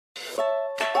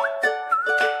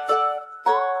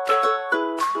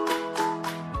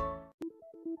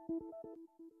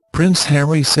Prince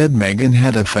Harry said Meghan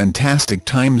had a fantastic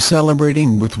time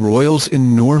celebrating with royals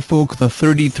in Norfolk. The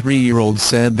 33-year-old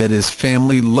said that his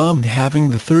family loved having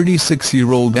the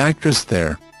 36-year-old actress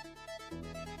there.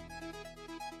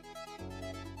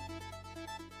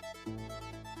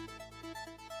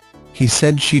 He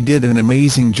said she did an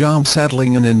amazing job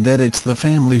settling in and that it's the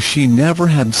family she never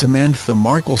had. Samantha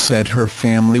Markle said her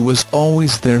family was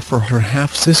always there for her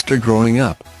half-sister growing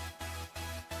up.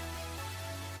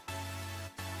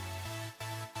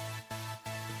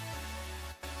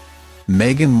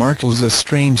 Meghan Markle's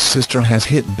estranged sister has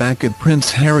hit back at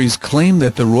Prince Harry's claim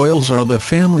that the royals are the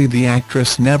family the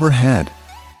actress never had.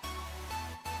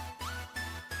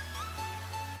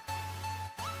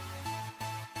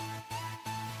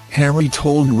 Harry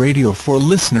told Radio 4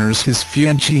 listeners his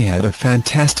fiancée had a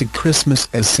fantastic Christmas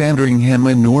at Sandringham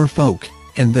in Norfolk,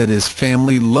 and that his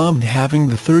family loved having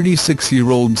the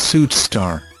 36-year-old suit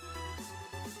star.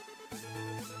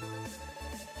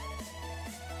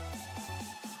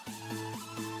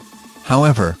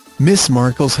 However, Miss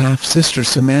Markle's half-sister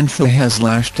Samantha has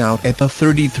lashed out at the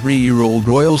 33-year-old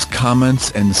royal's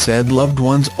comments and said loved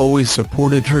ones always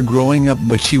supported her growing up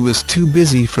but she was too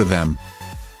busy for them.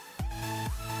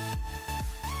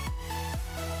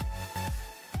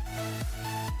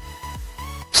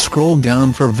 Scroll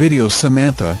down for video.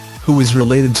 Samantha, who is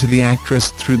related to the actress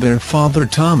through their father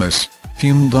Thomas,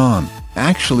 fumed on,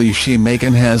 "Actually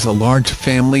Meghan has a large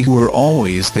family who are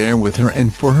always there with her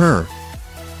and for her.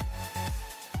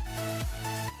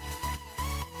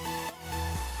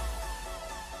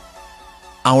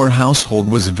 Our household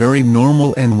was very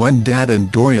normal and when Dad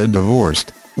and Doria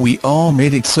divorced, we all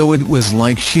made it so it was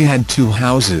like she had two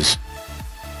houses.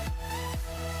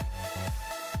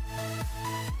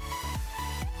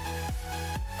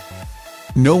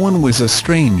 No one was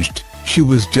estranged, she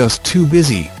was just too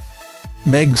busy.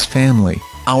 Meg's family,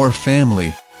 our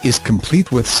family, is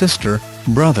complete with sister,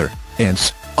 brother,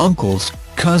 aunts, uncles,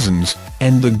 cousins,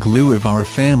 and the glue of our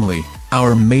family,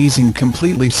 our amazing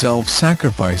completely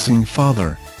self-sacrificing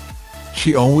father.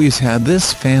 She always had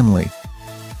this family.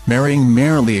 Marrying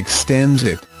merely extends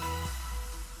it."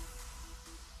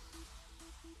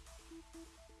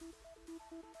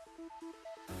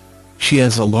 She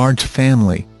has a large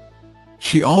family.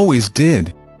 She always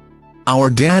did. Our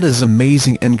dad is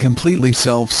amazing and completely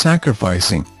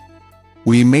self-sacrificing.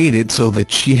 We made it so that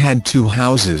she had two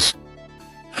houses.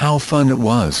 How fun it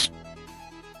was.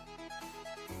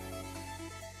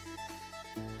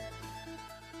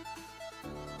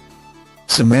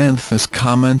 Samantha's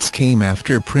comments came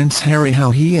after Prince Harry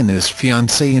how he and his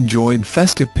fiancée enjoyed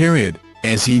festive period,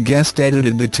 as he guest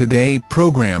edited the Today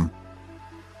program.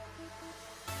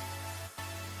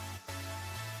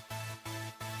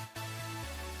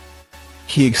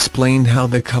 He explained how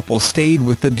the couple stayed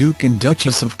with the Duke and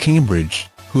Duchess of Cambridge,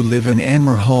 who live in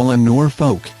Anmer Hall in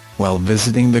Norfolk, while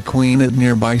visiting the Queen at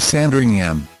nearby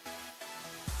Sandringham.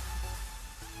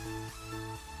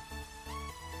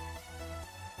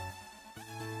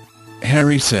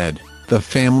 Harry said, "The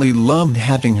family loved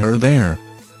having her there.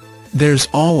 There's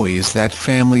always that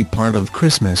family part of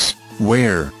Christmas,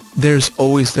 where there's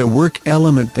always the work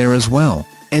element there as well,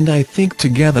 and I think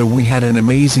together we had an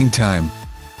amazing time."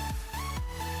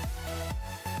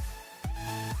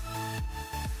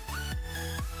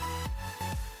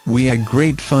 "We had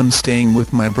great fun staying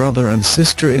with my brother and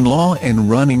sister-in-law and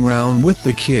running round with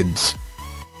the kids.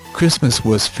 Christmas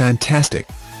was fantastic."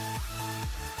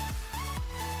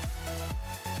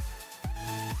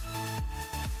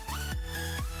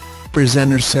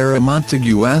 Presenter Sarah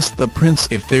Montague asked the Prince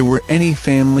if there were any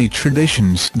family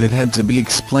traditions that had to be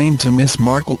explained to Miss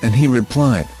Markle and he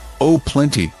replied, "Oh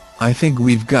plenty, I think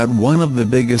we've got one of the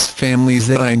biggest families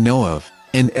that I know of,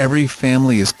 and every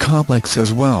family is complex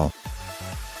as well."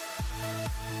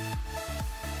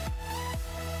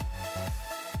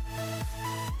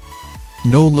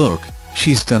 "No look,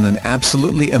 she's done an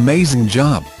absolutely amazing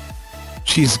job.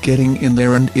 She's getting in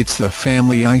there and it's the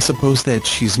family I suppose that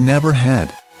she's never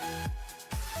had."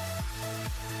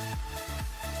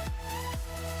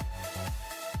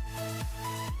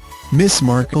 Miss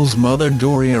Markle's mother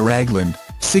Doria Ragland,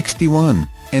 61,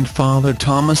 and father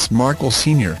Thomas Markle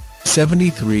Sr.,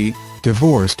 73,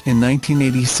 divorced in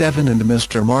 1987 and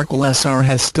Mr. Markle Sr.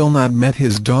 has still not met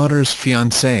his daughter's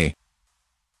fiancé.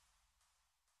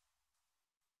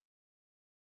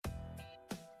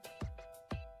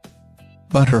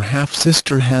 But her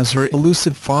half-sister has her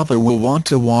elusive father will want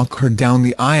to walk her down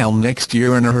the aisle next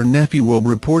year and her nephew will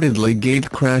reportedly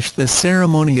gate-crash the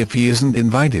ceremony if he isn't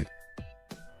invited.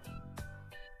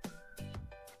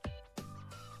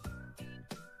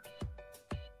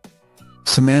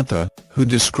 Samantha, who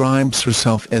describes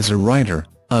herself as a writer,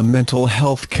 a mental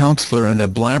health counselor and a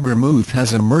blabbermouth,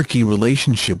 has a murky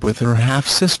relationship with her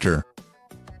half-sister.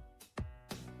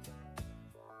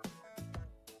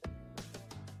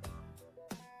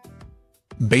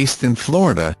 Based in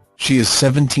Florida, she is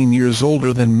 17 years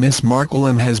older than Miss Markle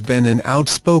and has been an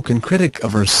outspoken critic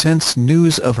of her since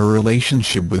news of her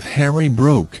relationship with Harry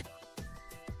broke.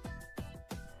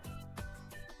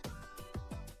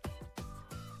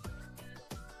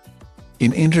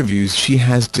 In interviews she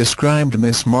has described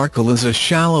Miss Markle as a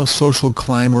shallow social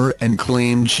climber and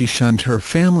claimed she shunned her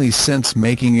family since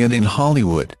making it in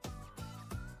Hollywood.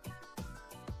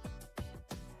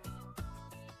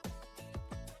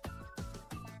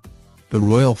 The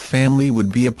royal family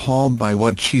would be appalled by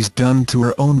what she's done to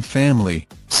her own family,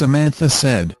 Samantha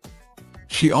said.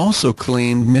 She also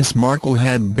claimed Miss Markle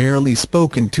had barely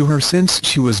spoken to her since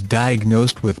she was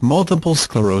diagnosed with multiple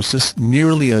sclerosis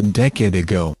nearly a decade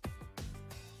ago.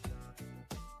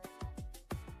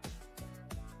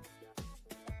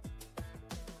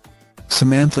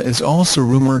 Samantha is also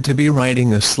rumoured to be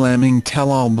writing a slamming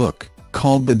tell-all book,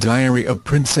 called The Diary of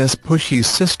Princess Pushy's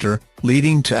Sister,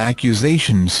 leading to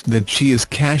accusations that she is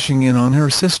cashing in on her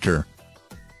sister.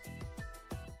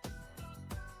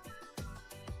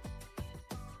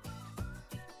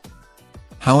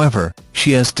 However,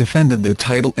 she has defended the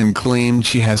title and claimed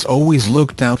she has always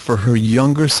looked out for her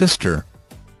younger sister.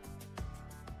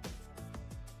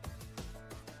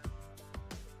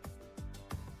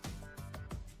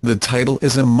 The title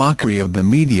is a mockery of the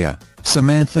media,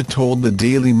 Samantha told the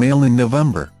Daily Mail in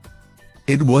November.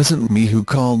 It wasn't me who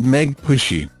called Meg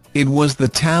pushy, it was the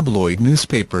tabloid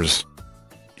newspapers.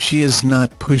 She is not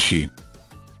pushy.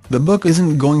 The book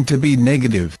isn't going to be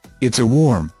negative, it's a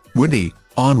warm, witty,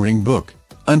 honouring book.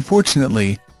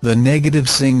 Unfortunately, the negative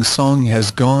sing-song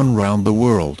has gone round the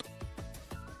world.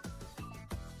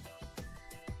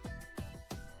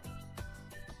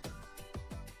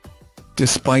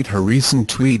 Despite her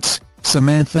recent tweets,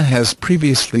 Samantha has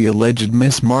previously alleged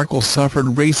Miss Markle suffered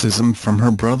racism from her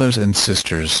brothers and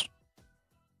sisters.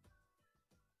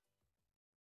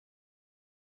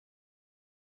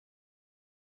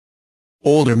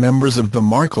 Older members of the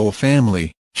Markle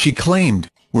family, she claimed,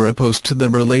 were opposed to the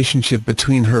relationship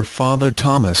between her father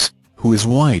Thomas, who is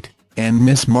white, and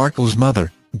Miss Markle's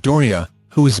mother, Doria,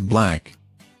 who is black.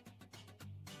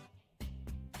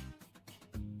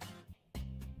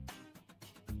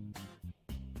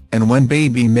 And when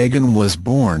baby Meghan was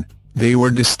born, they were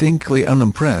distinctly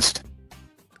unimpressed.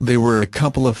 There were a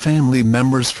couple of family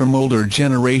members from older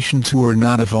generations who were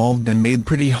not involved and made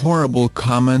pretty horrible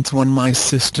comments when my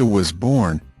sister was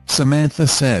born, Samantha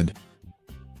said.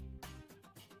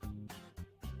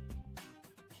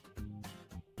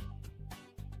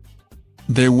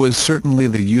 There was certainly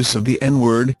the use of the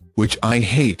N-word, which I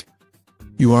hate.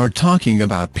 You are talking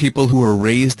about people who were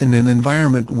raised in an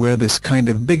environment where this kind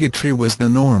of bigotry was the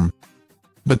norm.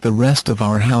 But the rest of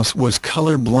our house was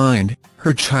colorblind.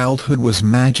 Her childhood was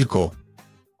magical.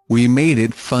 We made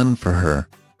it fun for her.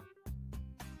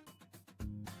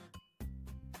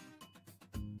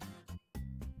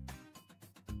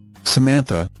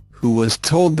 Samantha, who was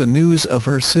told the news of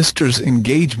her sister's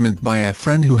engagement by a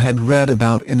friend who had read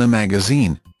about in a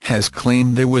magazine, has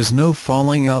claimed there was no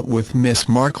falling out with Miss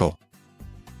Markle.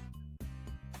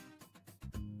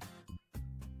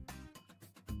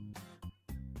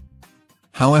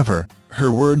 However,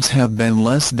 her words have been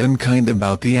less than kind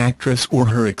about the actress or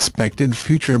her expected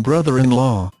future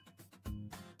brother-in-law.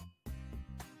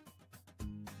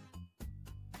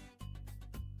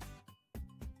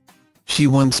 She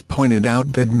once pointed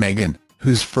out that Meghan,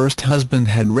 whose first husband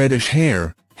had reddish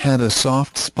hair, had a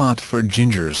soft spot for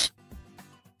gingers.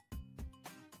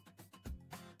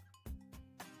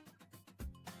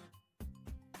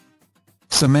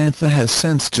 Samantha has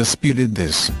since disputed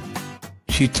this.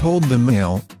 She told the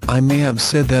Mail, "I may have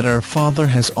said that our father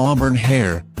has auburn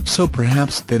hair, so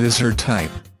perhaps that is her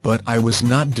type, but I was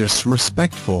not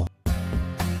disrespectful."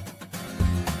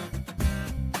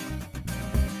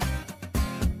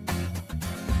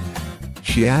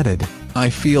 She added, "I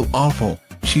feel awful,"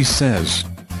 she says.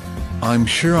 "I'm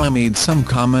sure I made some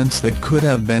comments that could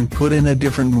have been put in a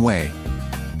different way."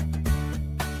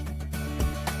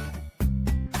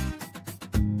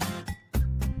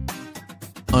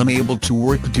 Unable to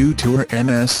work due to her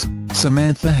MS,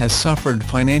 Samantha has suffered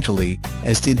financially,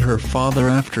 as did her father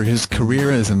after his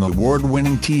career as an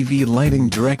award-winning TV lighting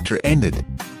director ended.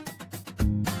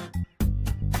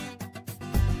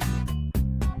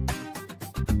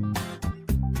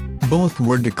 Both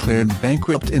were declared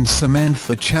bankrupt and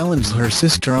Samantha challenged her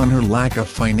sister on her lack of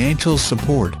financial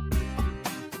support.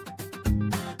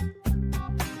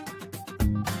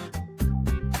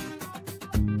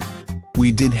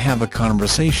 We did have a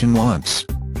conversation once.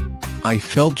 I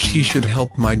felt she should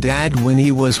help my dad when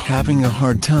he was having a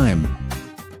hard time.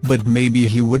 But maybe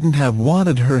he wouldn't have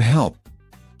wanted her help.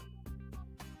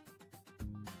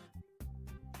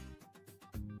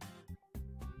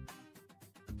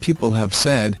 People have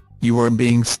said, "You are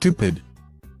being stupid."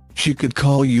 She could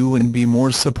call you and be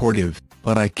more supportive,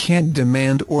 but I can't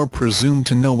demand or presume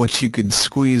to know what she could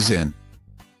squeeze in.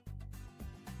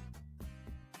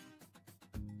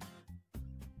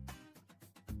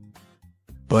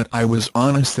 But I was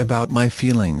honest about my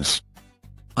feelings.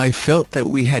 I felt that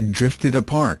we had drifted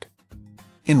apart.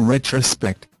 In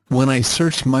retrospect, when I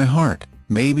searched my heart,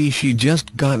 maybe she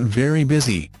just got very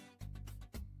busy.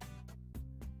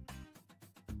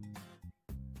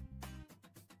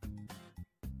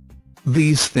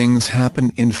 These things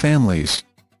happen in families.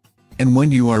 And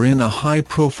when you are in a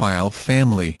high-profile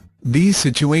family, these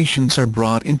situations are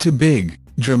brought into big,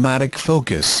 dramatic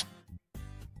focus.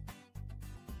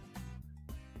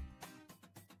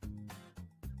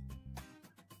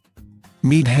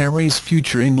 Meet Harry's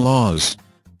future in-laws.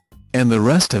 And the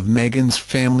rest of Meghan's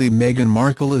family. Meghan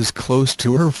Markle is close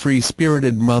to her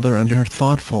free-spirited mother and her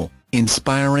thoughtful,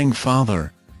 inspiring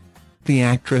father. The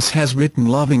actress has written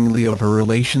lovingly of her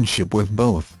relationship with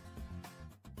both.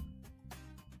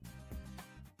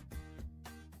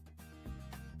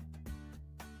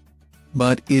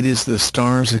 But it is the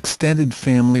star's extended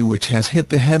family which has hit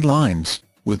the headlines,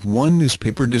 with one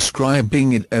newspaper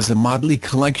describing it as a motley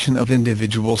collection of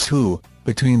individuals who,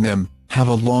 between them, have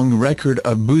a long record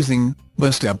of boozing,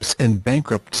 bust-ups and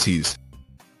bankruptcies.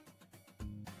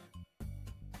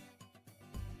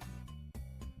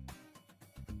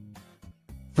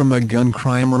 From a gun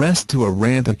crime arrest to a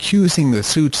rant accusing the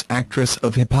Suits actress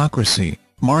of hypocrisy,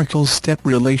 Markle's step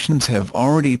relations have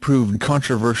already proved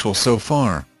controversial so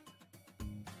far.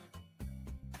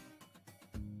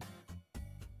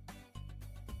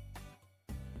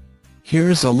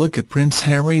 Here's a look at Prince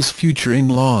Harry's future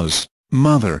in-laws.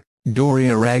 Mother,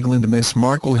 Doria Ragland. Miss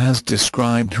Markle has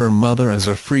described her mother as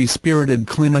a free-spirited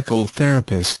clinical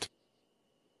therapist.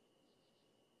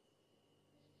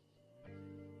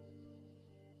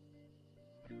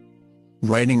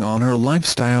 Writing on her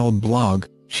lifestyle blog,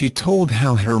 she told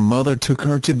how her mother took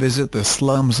her to visit the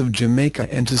slums of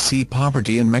Jamaica and to see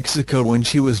poverty in Mexico when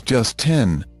she was just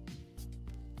 10.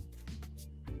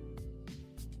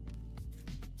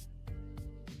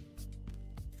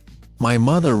 "My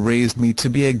mother raised me to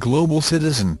be a global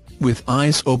citizen, with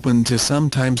eyes open to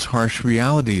sometimes harsh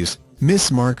realities,"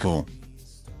 Miss Markle.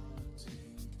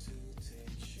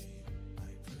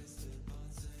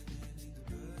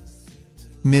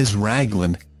 Ms.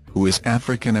 Ragland, who is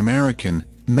African American,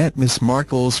 met Miss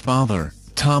Markle's father,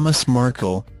 Thomas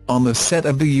Markle, on the set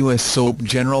of the U.S. soap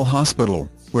General Hospital,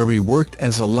 where he worked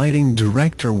as a lighting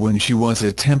director when she was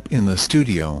a temp in the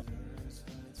studio.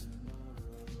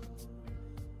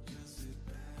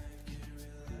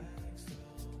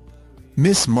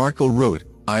 Miss Markle wrote,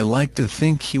 "I like to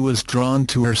think he was drawn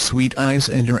to her sweet eyes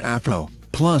and her afro,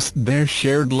 plus their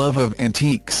shared love of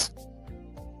antiques."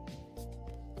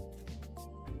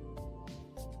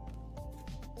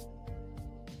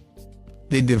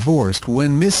 They divorced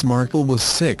when Miss Markle was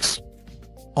 6.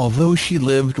 Although she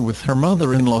lived with her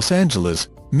mother in Los Angeles,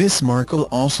 Miss Markle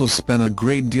also spent a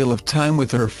great deal of time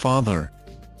with her father.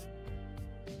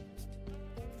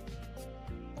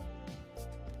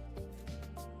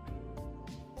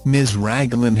 Ms.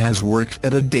 Ragland has worked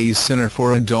at a day center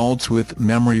for adults with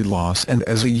memory loss and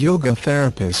as a yoga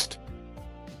therapist.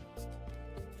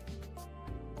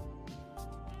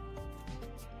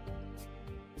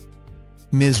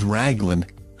 Ms. Ragland,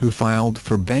 who filed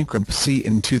for bankruptcy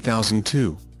in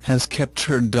 2002, has kept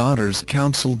her daughter's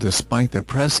counsel despite the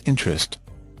press interest.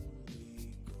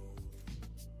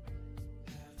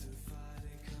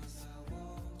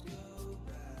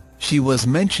 She was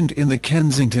mentioned in the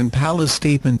Kensington Palace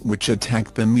statement, which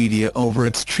attacked the media over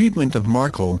its treatment of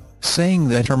Markle, saying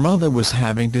that her mother was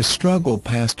having to struggle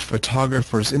past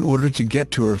photographers in order to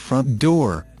get to her front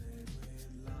door.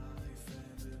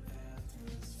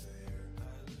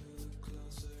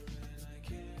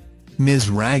 Ms.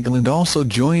 Ragland also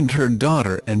joined her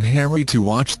daughter and Harry to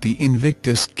watch the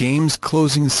Invictus Games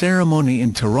closing ceremony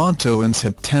in Toronto in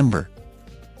September.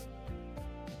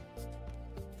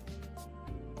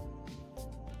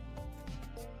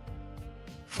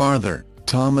 Father,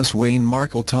 Thomas Wayne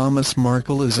Markle. Thomas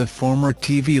Markle is a former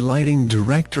TV lighting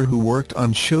director who worked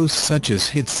on shows such as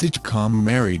hit sitcom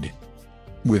Married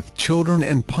with Children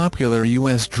and popular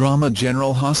U.S. drama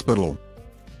General Hospital.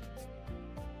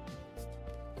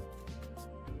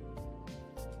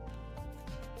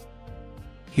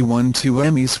 He won 2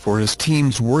 Emmys for his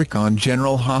team's work on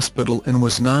General Hospital and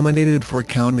was nominated for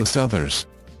countless others.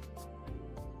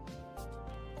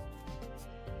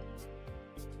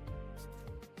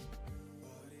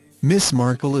 Miss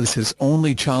Markle is his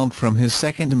only child from his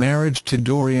second marriage to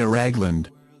Doria Ragland.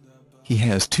 He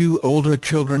has 2 older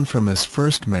children from his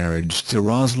first marriage to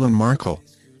Rosalind Markle.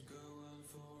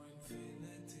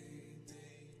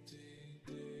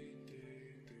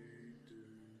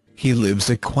 He lives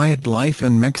a quiet life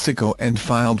in Mexico and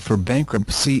filed for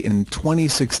bankruptcy in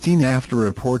 2016 after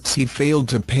reports he failed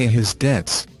to pay his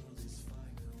debts.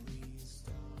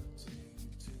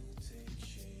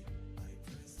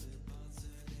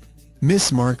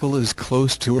 Miss Markle is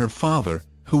close to her father,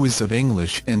 who is of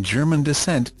English and German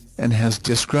descent, and has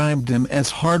described him as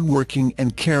hard-working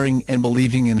and caring and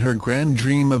believing in her grand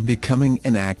dream of becoming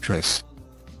an actress.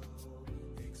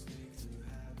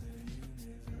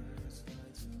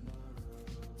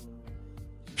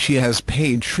 She has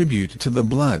paid tribute to the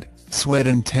blood, sweat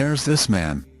and tears this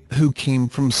man, who came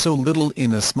from so little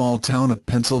in a small town of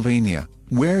Pennsylvania,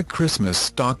 where Christmas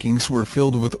stockings were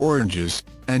filled with oranges,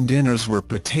 and dinners were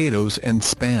potatoes and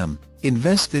spam,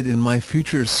 invested in my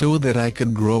future so that I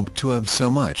could grow up to have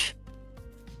so much.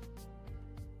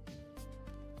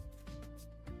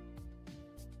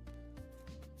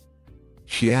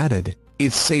 She added,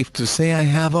 "It's safe to say I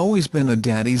have always been a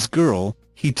daddy's girl.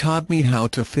 He taught me how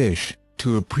to fish,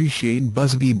 to appreciate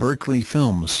Busby Berkeley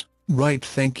films, write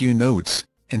thank you notes,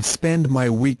 and spend my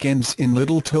weekends in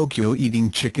Little Tokyo eating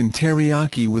chicken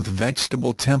teriyaki with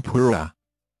vegetable tempura."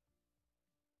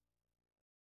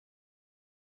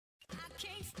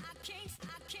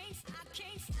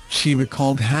 She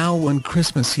recalled how one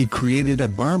Christmas he created a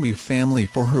Barbie family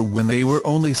for her when they were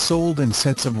only sold in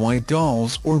sets of white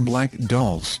dolls or black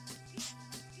dolls.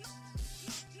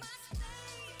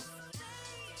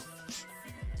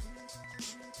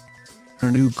 Her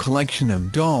new collection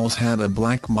of dolls had a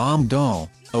black mom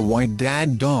doll, a white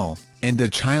dad doll, and a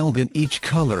child in each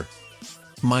color.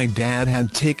 "My dad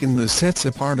had taken the sets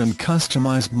apart and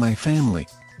customized my family."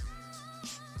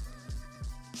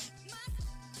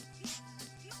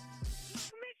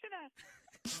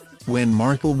 When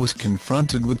Markle was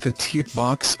confronted with the tip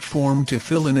box form to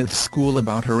fill in at school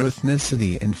about her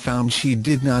ethnicity and found she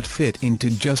did not fit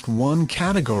into just one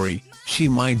category,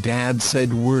 "My dad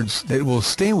said words that will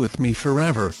stay with me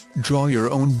forever: draw your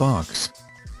own box."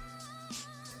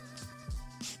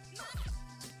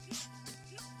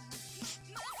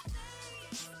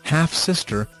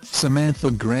 Half-sister,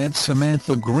 Samantha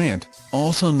Grant,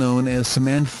 also known as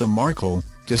Samantha Markle,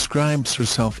 describes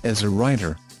herself as a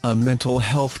writer, a mental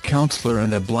health counselor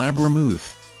and a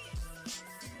blabbermouth.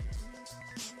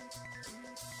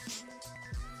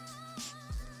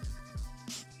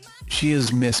 She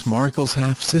is Miss Markle's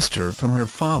half-sister from her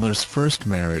father's first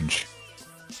marriage.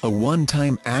 A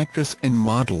one-time actress and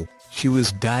model, she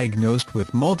was diagnosed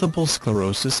with multiple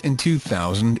sclerosis in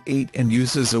 2008 and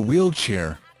uses a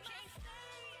wheelchair.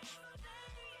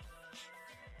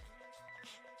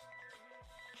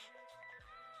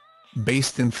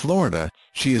 Based in Florida,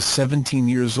 she is 17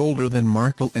 years older than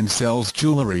Markle and sells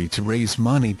jewelry to raise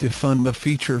money to fund the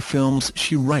feature films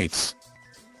she writes.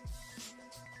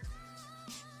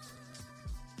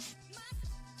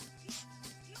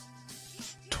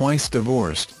 Twice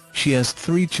divorced, she has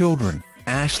 3 children,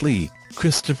 Ashley,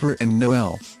 Christopher and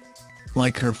Noel.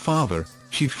 Like her father,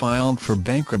 she filed for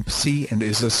bankruptcy and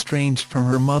is estranged from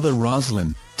her mother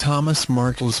Rosalind, Thomas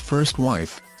Markle's first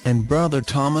wife, and brother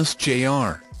Thomas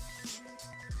Jr.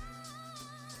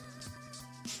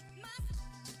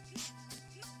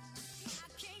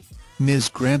 Ms.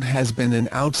 Grant has been an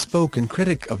outspoken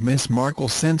critic of Miss Markle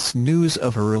since news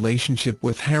of her relationship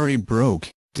with Harry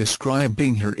broke,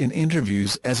 describing her in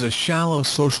interviews as a shallow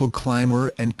social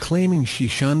climber and claiming she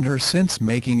shunned her since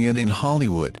making it in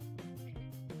Hollywood.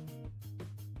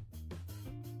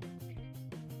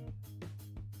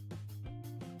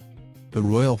 The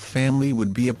royal family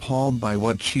would be appalled by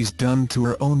what she's done to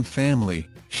her own family,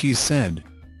 she said.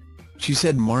 She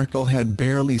said Markle had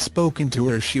barely spoken to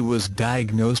her. She was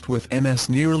diagnosed with MS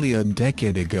nearly a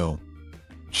decade ago.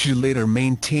 She later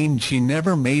maintained she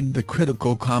never made the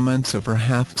critical comments of her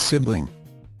half-sibling.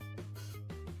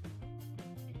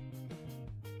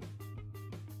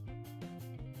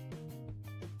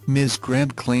 Ms.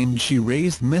 Grant claimed she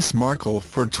raised Miss Markle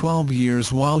for 12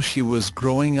 years while she was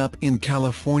growing up in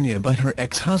California, but her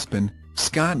ex-husband,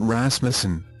 Scott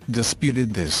Rasmussen,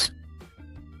 disputed this.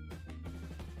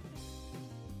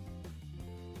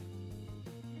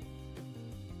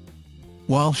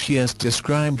 While she has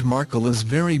described Markle as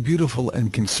very beautiful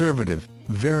and conservative,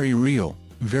 very real,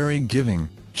 very giving,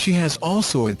 She has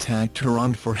also attacked her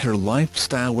aunt for her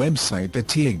lifestyle website The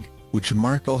Tig, which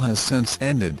Markle has since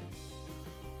ended.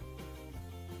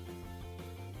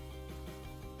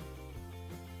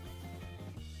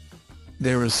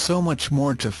 "There is so much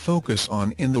more to focus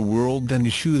on in the world than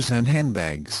shoes and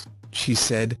handbags," she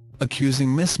said,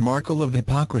 accusing Miss Markle of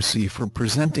hypocrisy for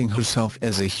presenting herself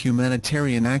as a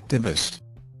humanitarian activist.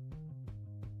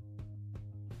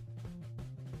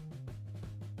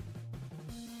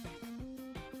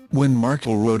 When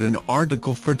Markle wrote an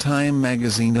article for Time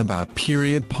magazine about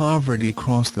period poverty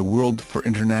across the world for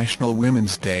International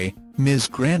Women's Day, Ms.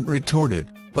 Grant retorted,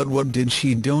 "But what did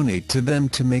she donate to them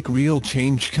to make real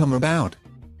change come about?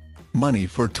 Money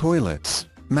for toilets,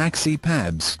 maxi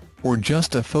pads, or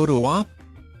just a photo op?"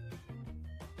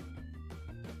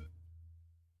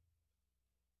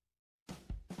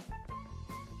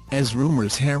 As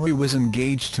rumours Harry was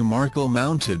engaged to Markle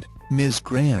mounted, Ms.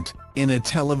 Grant, in a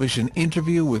television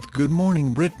interview with Good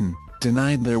Morning Britain,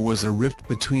 denied there was a rift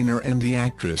between her and the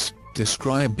actress,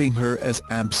 describing her as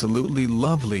absolutely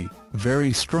lovely,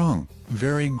 very strong,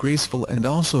 very graceful and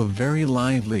also very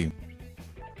lively.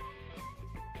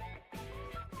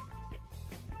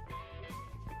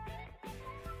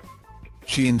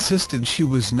 She insisted she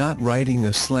was not writing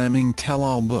a slamming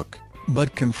tell-all book,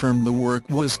 but confirmed the work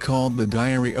was called The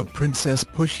Diary of Princess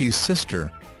Pushy's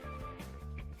Sister.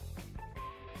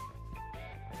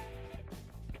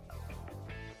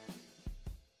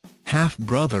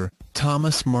 Half-brother,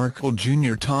 Thomas Markle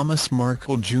Jr. Thomas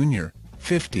Markle Jr.,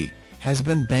 50, has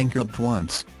been bankrupt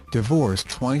once, divorced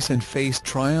twice and faced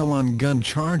trial on gun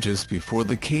charges before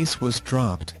the case was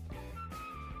dropped.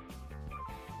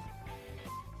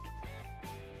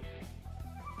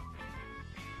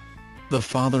 The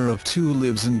father of two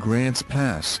lives in Grants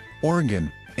Pass,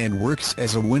 Oregon, and works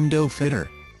as a window fitter.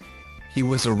 He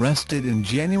was arrested in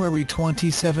January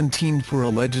 2017 for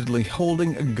allegedly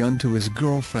holding a gun to his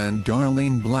girlfriend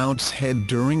Darlene Blount's head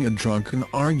during a drunken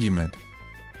argument.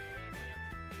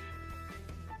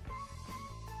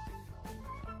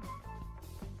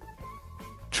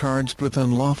 Charged with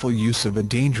unlawful use of a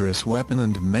dangerous weapon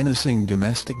and menacing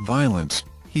domestic violence,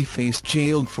 he faced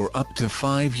jail for up to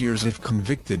 5 years if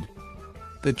convicted.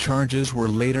 The charges were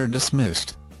later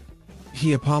dismissed.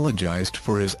 He apologized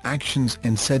for his actions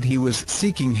and said he was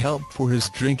seeking help for his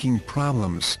drinking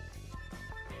problems.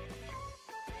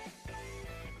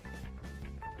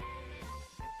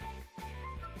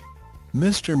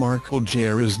 Mr. Markle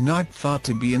Jr. is not thought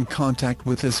to be in contact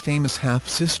with his famous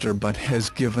half-sister but has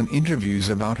given interviews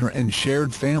about her and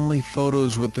shared family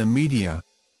photos with the media.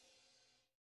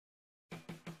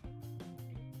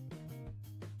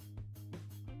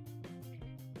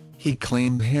 He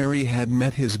claimed Harry had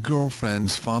met his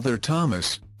girlfriend's father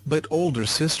Thomas, but older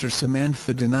sister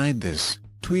Samantha denied this,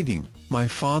 tweeting, "My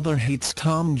father hates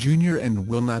Tom Jr. and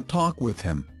will not talk with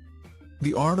him.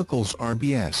 The articles are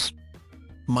BS.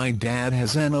 My dad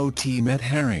has not met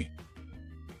Harry."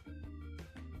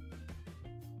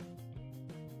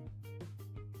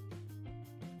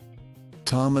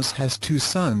 Thomas has two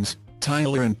sons,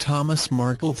 Tyler and Thomas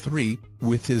Markle III,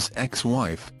 with his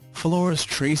ex-wife, Florence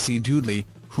Tracy Dudley,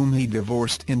 whom he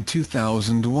divorced in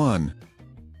 2001.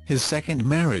 His second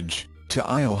marriage, to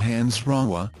Iohannes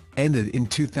Rawa, ended in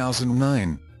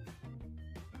 2009.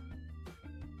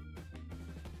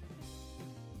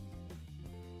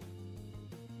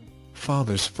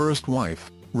 Father's first wife,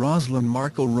 Rosalind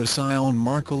Markle. Rosalind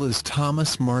Markle is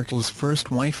Thomas Markle's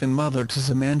first wife and mother to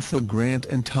Samantha Grant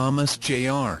and Thomas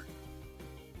Jr.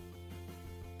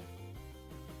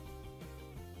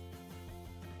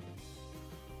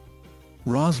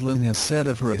 Rosalind has said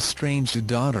of her estranged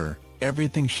daughter,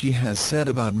 "Everything she has said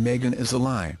about Meghan is a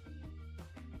lie."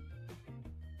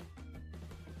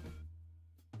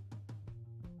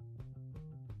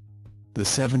 The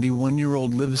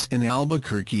 71-year-old lives in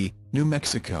Albuquerque, New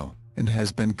Mexico, and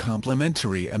has been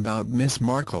complimentary about Miss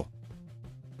Markle.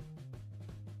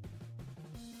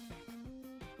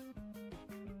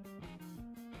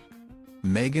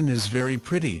 "Meghan is very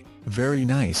pretty, very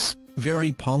nice,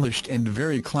 very polished and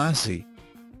very classy.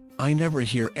 I never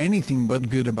hear anything but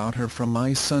good about her from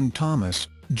my son Thomas,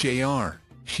 Jr.,"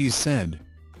 she said.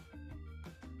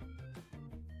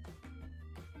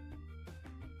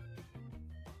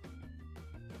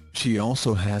 She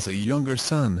also has a younger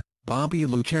son, Bobby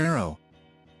Lucero.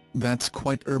 That's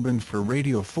quite urban for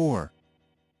Radio 4.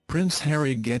 Prince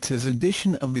Harry gets his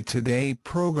edition of the Today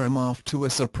programme off to a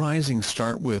surprising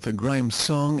start with a grime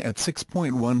song at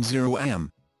 6:10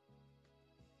 am.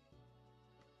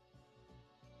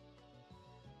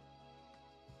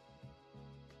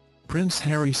 Prince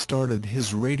Harry started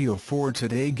his Radio 4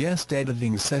 Today guest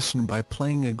editing session by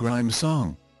playing a grime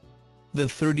song. The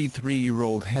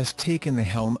 33-year-old has taken the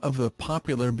helm of the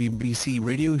popular BBC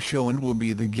radio show and will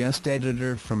be the guest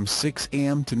editor from 6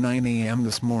 a.m. to 9 a.m.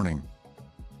 this morning.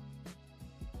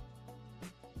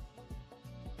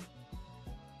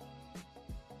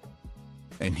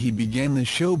 And he began the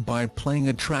show by playing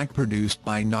a track produced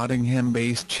by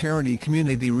Nottingham-based charity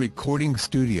Community Recording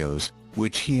Studios,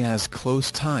 which he has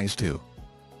close ties to.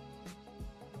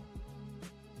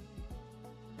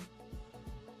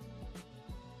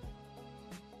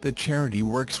 The charity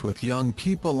works with young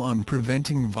people on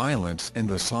preventing violence, and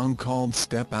the song called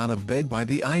 "Step Out of Bed" by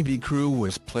the Ivy Crew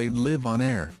was played live on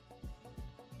air.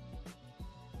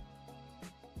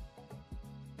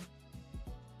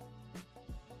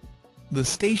 The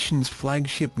station's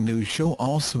flagship news show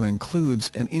also includes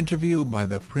an interview by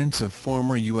the Prince of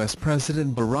former U.S.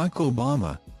 President Barack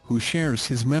Obama, who shares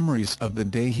his memories of the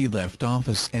day he left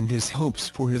office and his hopes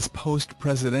for his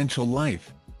post-presidential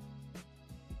life.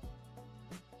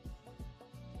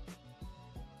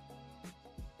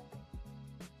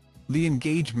 The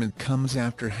engagement comes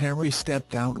after Harry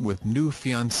stepped out with new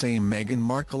fiancée Meghan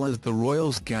Markle as the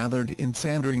royals gathered in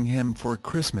Sandringham for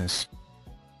Christmas.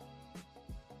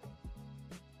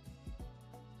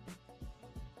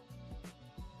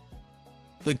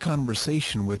 The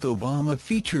conversation with Obama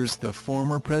features the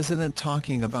former president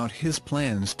talking about his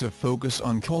plans to focus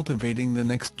on cultivating the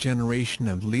next generation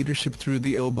of leadership through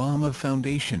the Obama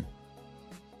Foundation.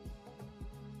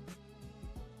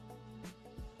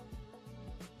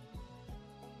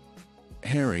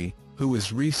 Harry, who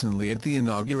was recently at the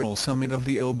inaugural summit of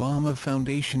the Obama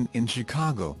Foundation in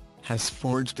Chicago, has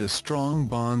forged a strong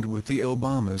bond with the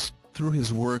Obamas, through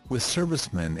his work with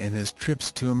servicemen and his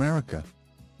trips to America.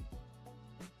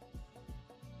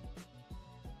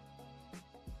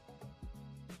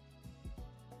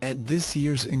 At this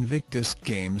year's Invictus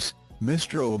Games,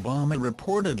 Mr. Obama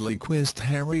reportedly quizzed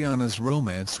Harry on his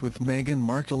romance with Meghan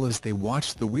Markle as they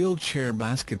watched the wheelchair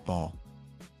basketball.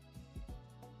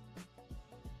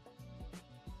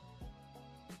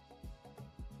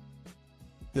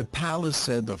 The palace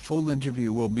said the full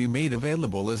interview will be made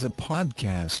available as a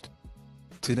podcast.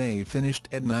 Today finished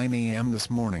at 9 a.m. this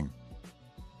morning.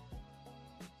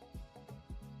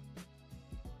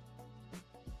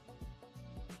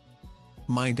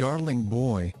 My darling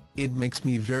boy, it makes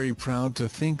me very proud to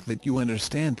think that you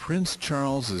understand Prince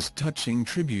Charles's touching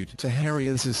tribute to Harry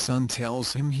as his son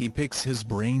tells him he picks his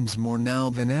brains more now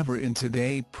than ever in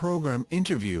Today program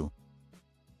interview.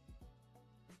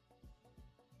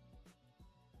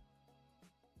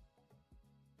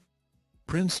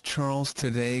 Prince Charles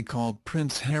today called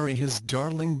Prince Harry his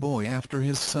darling boy after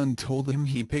his son told him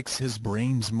he picks his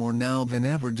brains more now than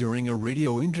ever during a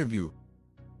radio interview.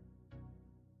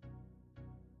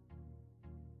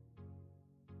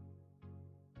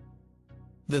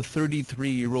 The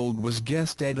 33-year-old was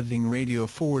guest editing Radio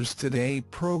 4's Today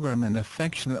program and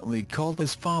affectionately called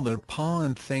his father Pa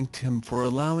and thanked him for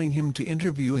allowing him to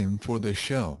interview him for the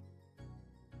show.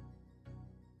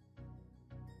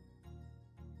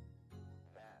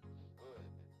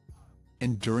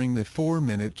 And during the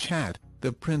 4-minute chat,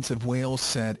 the Prince of Wales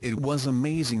said it was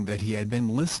amazing that he had been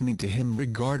listening to him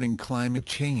regarding climate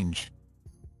change.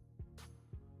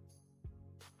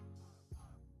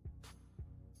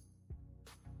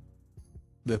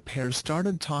 The pair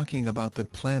started talking about the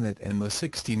planet, and the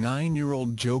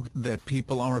 69-year-old joked that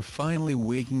people are finally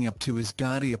waking up to his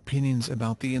gaudy opinions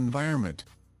about the environment.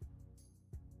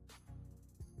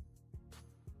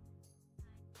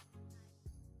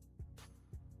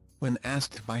 When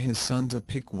asked by his son to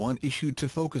pick one issue to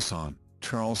focus on,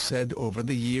 Charles said over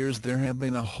the years there have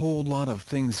been a whole lot of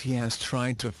things he has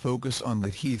tried to focus on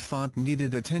that he thought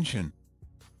needed attention.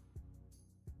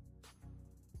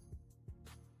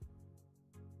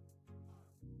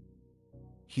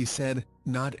 He said,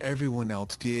 "Not everyone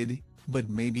else did, but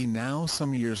maybe now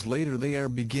some years later they are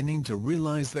beginning to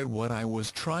realize that what I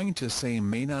was trying to say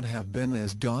may not have been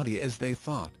as gaudy as they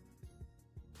thought."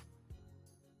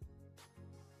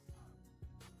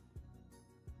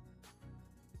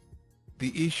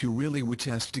 The issue really which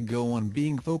has to go on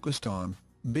being focused on,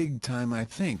 big time I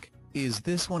think, is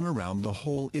this one around the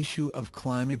whole issue of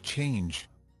climate change.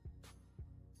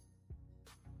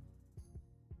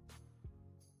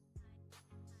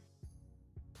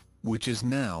 Which is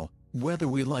now, whether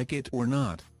we like it or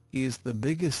not, is the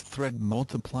biggest threat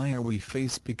multiplier we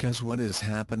face, because what is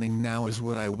happening now is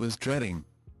what I was dreading.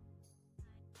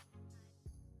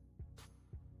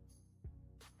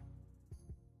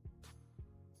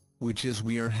 Which is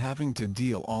we are having to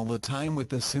deal all the time with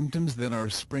the symptoms that are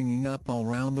springing up all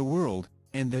around the world,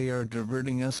 And they are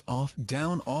diverting us off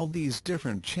down all these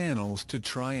different channels to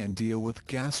try and deal with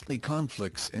ghastly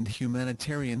conflicts and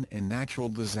humanitarian and natural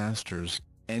disasters,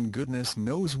 and goodness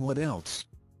knows what else.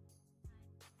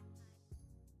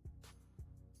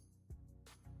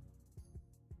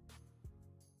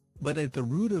 But at the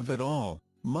root of it all,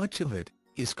 much of it,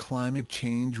 is climate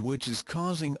change, which is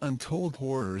causing untold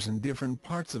horrors in different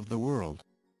parts of the world.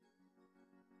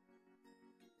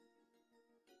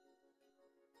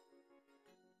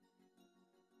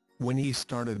 When he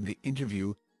started the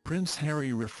interview, Prince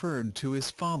Harry referred to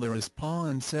his father as Pa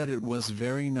and said it was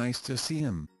very nice to see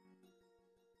him.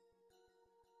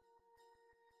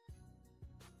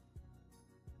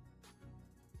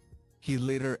 He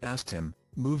later asked him,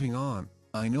 moving on,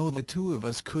 "I know the two of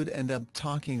us could end up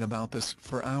talking about this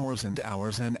for hours and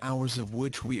hours and hours, of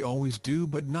which we always do,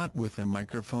 but not with a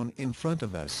microphone in front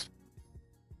of us."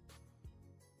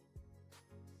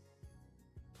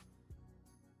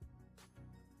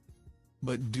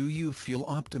 But do you feel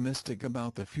optimistic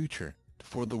about the future,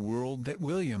 for the world that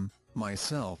William,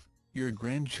 myself, your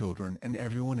grandchildren and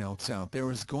everyone else out there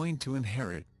is going to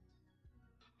inherit?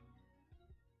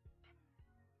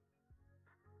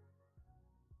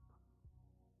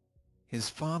 His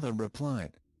father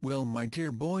replied, "Well, my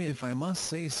dear boy, if I must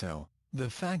say so, the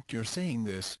fact you're saying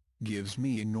this gives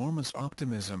me enormous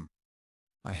optimism.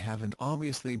 I haven't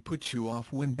obviously put you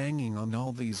off when banging on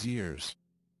all these years.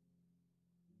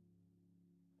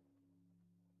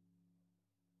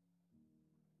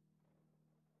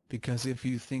 Because if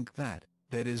you think that,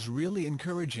 that is really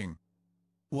encouraging.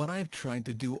 What I've tried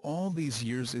to do all these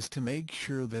years is to make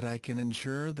sure that I can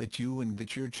ensure that you and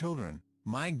that your children,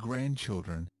 my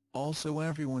grandchildren, also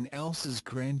everyone else's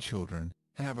grandchildren,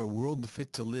 have a world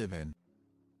fit to live in."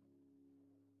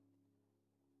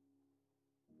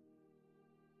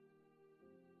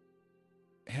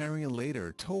 Harry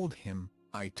later told him,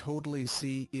 "I totally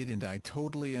see it and I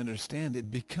totally understand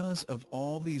it because of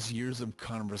all these years of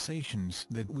conversations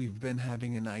that we've been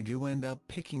having, and I do end up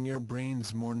picking your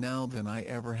brains more now than I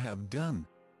ever have done."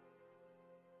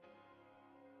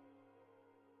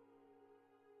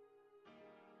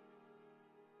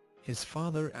 His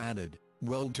father added,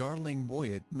 "Well, darling boy,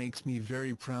 it makes me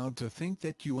very proud to think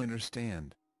that you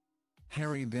understand."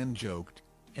 Harry then joked,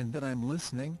 "And that I'm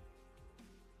listening?"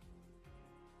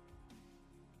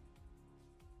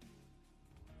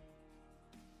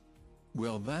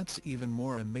 "Well, that's even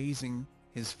more amazing,"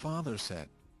 his father said.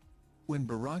 When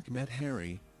Barack met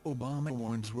Harry, Obama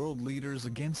warns world leaders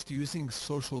against using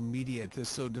social media to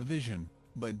sow division,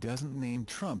 but doesn't name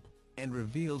Trump, and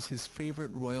reveals his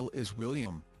favorite royal is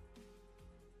William.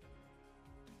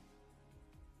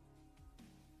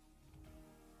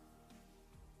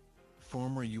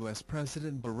 Former U.S.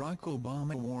 President Barack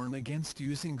Obama warned against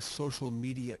using social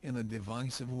media in a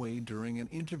divisive way during an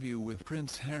interview with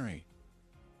Prince Harry.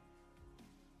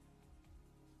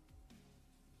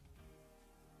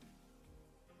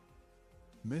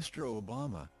 Mr.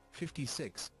 Obama,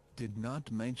 56, did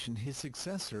not mention his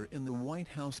successor in the White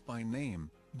House by name,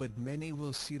 but many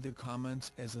will see the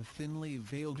comments as a thinly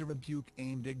veiled rebuke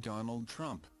aimed at Donald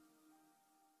Trump.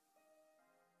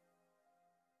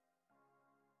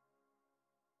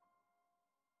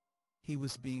 He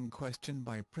was being questioned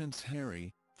by Prince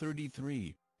Harry,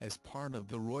 33, as part of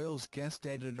the royal's guest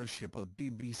editorship of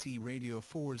BBC Radio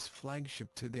 4's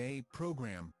flagship Today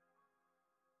programme.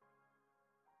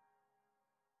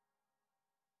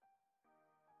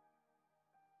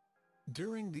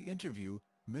 During the interview,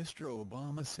 Mr.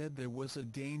 Obama said there was a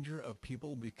danger of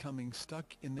people becoming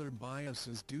stuck in their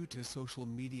biases due to social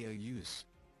media use.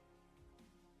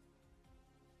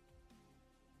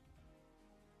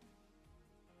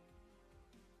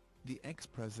 The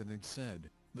ex-president said,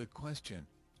 "The question,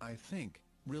 I think,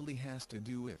 really has to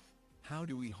do with, how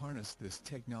do we harness this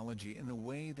technology in a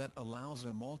way that allows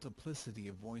a multiplicity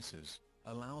of voices,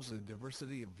 allows a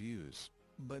diversity of views,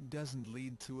 but doesn't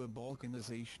lead to a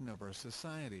balkanization of our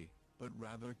society, but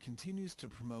rather continues to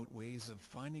promote ways of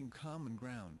finding common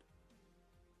ground."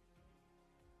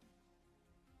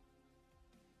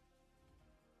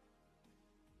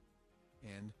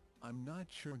 And, "I'm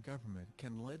not sure government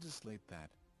can legislate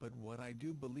that, but what I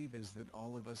do believe is that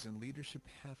all of us in leadership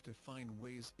have to find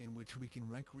ways in which we can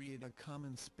recreate a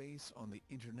common space on the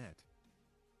Internet."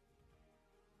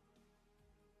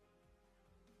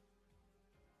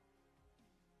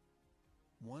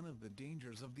 One of the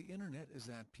dangers of the Internet is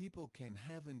that people can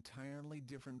have entirely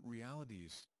different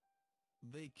realities.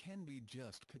 They can be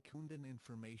just cocooned in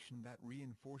information that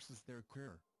reinforces their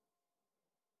core.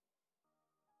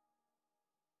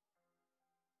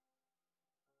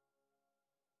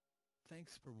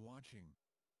 Thanks for watching.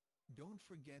 Don't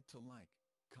forget to like,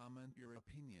 Comment your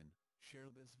opinion, share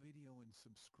this video and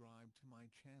subscribe to my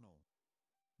channel.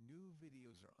 New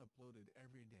videos are uploaded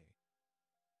every day.